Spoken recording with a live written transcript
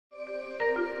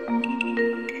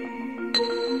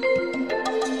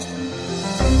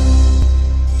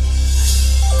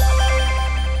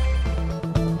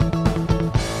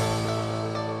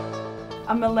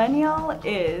millennial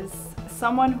is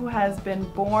someone who has been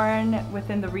born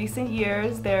within the recent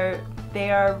years. They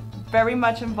are very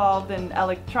much involved in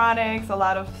electronics, a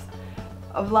lot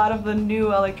of the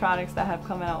new electronics that have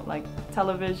come out, like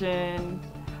television,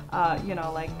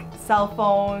 like cell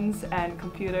phones and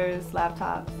computers,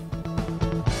 laptops.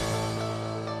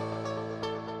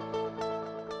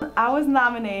 I was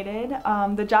nominated.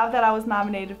 The job that I was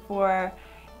nominated for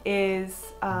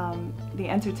is the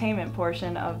entertainment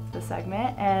portion of the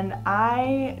segment, and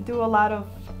I do a lot of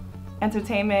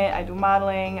entertainment. I do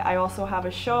modeling. I also have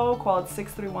a show called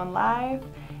 631 Live,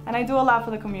 and I do a lot for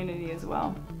the community as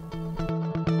well.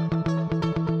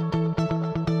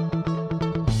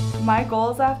 My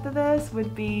goals after this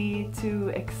would be to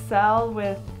excel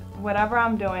with whatever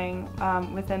I'm doing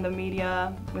within the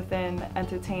media, within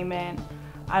entertainment.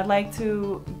 I'd like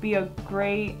to be a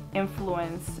great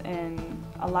influence in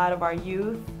a lot of our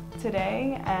youth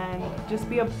today and just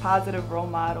be a positive role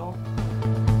model.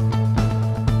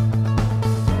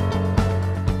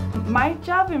 My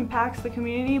job impacts the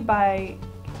community by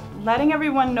letting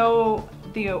everyone know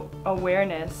the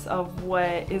awareness of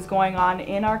what is going on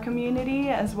in our community,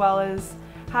 as well as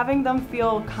having them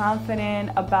feel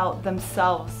confident about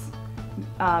themselves,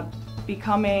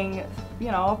 becoming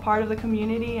a part of the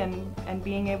community and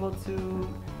being able to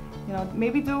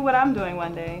maybe do what I'm doing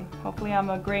one day. Hopefully I'm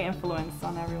a great influence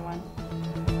on everyone.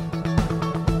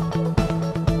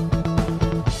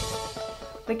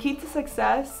 The key to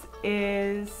success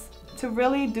is to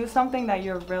really do something that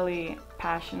you're really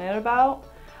passionate about.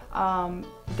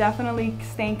 Definitely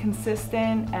staying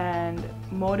consistent and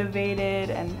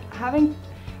motivated, and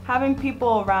having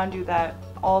people around you that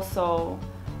also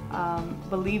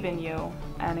believe in you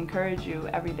and encourage you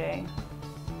every day.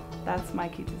 That's my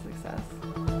key to success.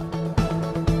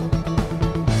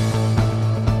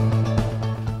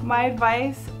 My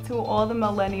advice to all the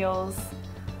millennials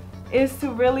is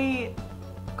to really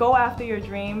go after your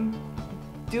dream.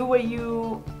 Do what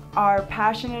you are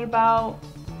passionate about.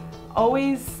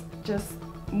 Always just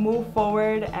move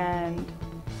forward and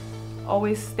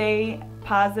always stay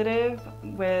positive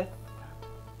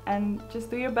and just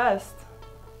do your best.